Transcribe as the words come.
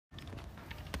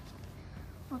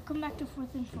Welcome back to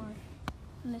Fourth and Four,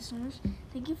 listeners.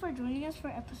 Thank you for joining us for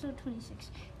episode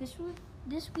 26.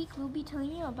 This week we'll be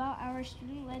telling you about our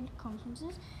student-led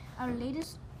conferences, our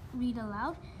latest read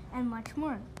aloud, and much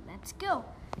more. Let's go!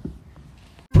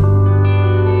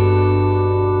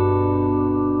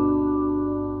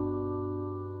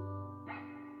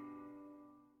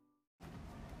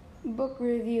 Book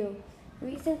review.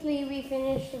 Recently we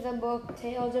finished the book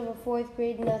Tales of a Fourth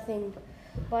Grade Nothing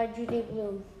by Judy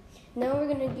Blume. Now we're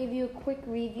going to give you a quick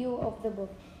review of the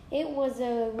book. It was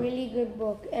a really good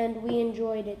book and we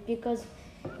enjoyed it because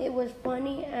it was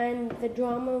funny and the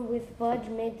drama with Fudge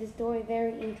made the story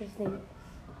very interesting.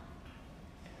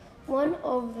 One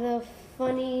of the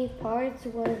funny parts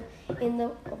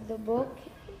of the book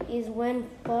is when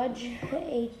Fudge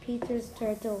ate Peter's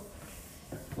turtle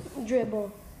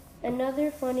dribble. Another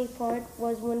funny part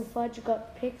was when Fudge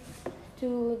got picked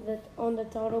on the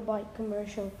Autobite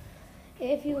commercial.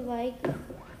 If you like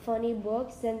funny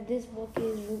books, then this book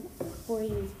is for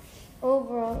you.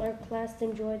 Overall, our class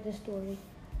enjoyed the story.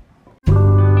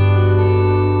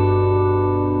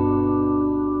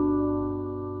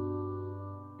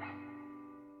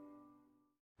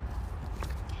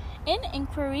 In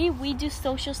Inquiry, we do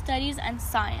social studies and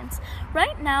science.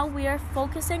 Right now, we are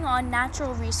focusing on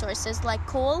natural resources like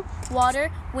coal,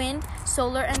 water, wind,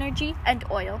 solar energy, and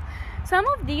oil. Some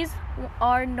of these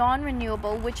are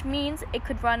non-renewable, which means it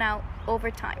could run out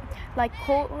over time, like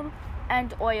coal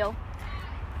and oil.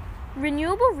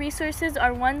 Renewable resources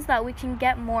are ones that we can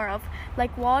get more of,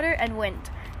 like water and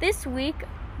wind. This week,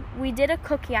 we did a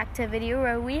cookie activity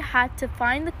where we had to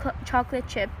find the chocolate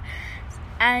chip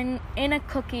and in a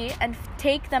cookie and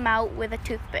take them out with a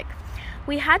toothpick.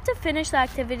 We had to finish the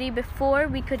activity before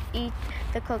we could eat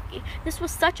the cookie. This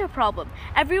was such a problem.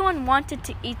 Everyone wanted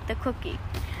to eat the cookie.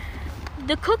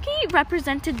 The cookie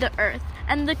represented the earth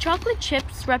and the chocolate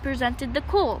chips represented the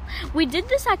coal. We did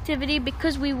this activity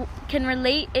because we can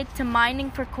relate it to mining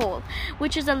for coal,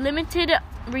 which is a limited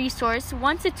resource.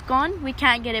 Once it's gone, we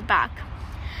can't get it back.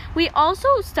 We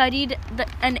also studied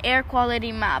an air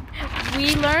quality map.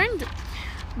 We learned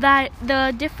that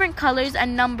the different colors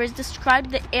and numbers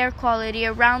describe the air quality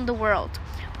around the world.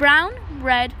 Brown,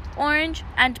 red, orange,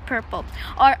 and purple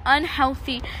are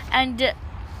unhealthy, and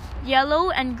yellow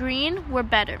and green were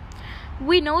better.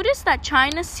 We noticed that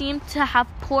China seemed to have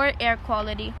poor air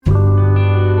quality.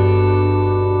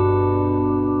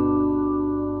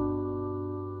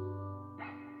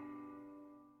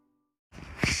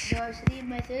 There are three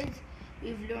methods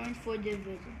we've learned for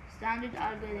division: standard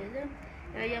algorithm,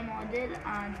 area model,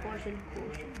 and partial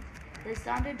quotient. The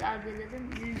standard algorithm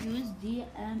will use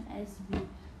DMSB,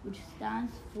 which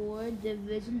stands for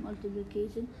division,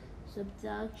 multiplication,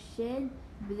 subtraction,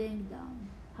 bring down.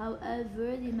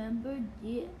 However, remember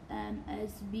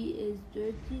DMSB is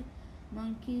dirty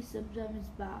monkey, sometimes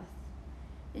bath.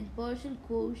 In partial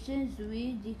quotients,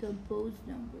 we decompose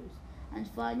numbers. And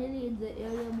finally, in the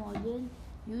area model,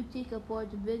 you take apart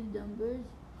big numbers.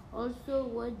 Also,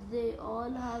 what they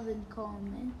all have in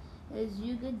common is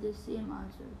you get the same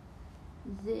answer.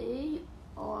 They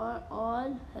are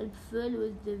all helpful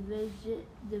with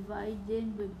dividing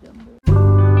big numbers.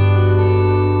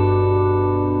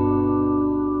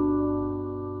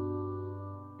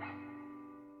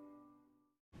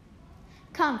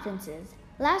 Conferences.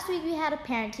 Last week we had a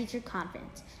parent-teacher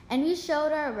conference and we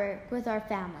showed our work with our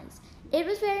families. It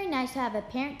was very nice to have a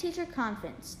parent-teacher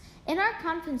conference. In our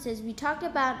conferences, we talked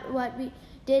about what we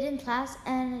did in class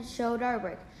and showed our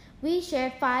work. We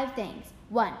shared 5 things.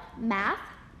 1. Math.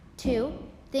 2.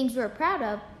 Things we're proud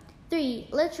of. 3.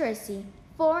 Literacy.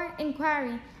 4.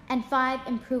 Inquiry. And 5.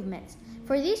 Improvements.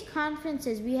 For these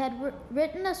conferences, we had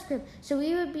written a script so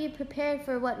we would be prepared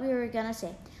for what we were going to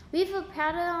say. We feel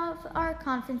proud of our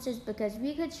conferences because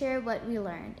we could share what we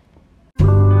learned.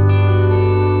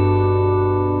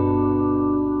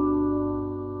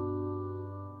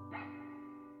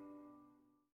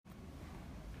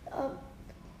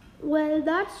 Well,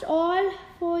 that's all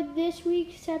for this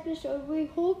week's episode. We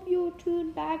hope you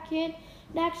tune back in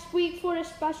next week for a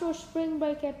special spring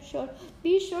break episode.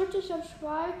 Be sure to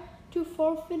subscribe to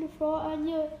Fourth and Four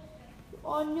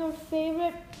on your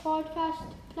favorite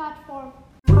podcast platform.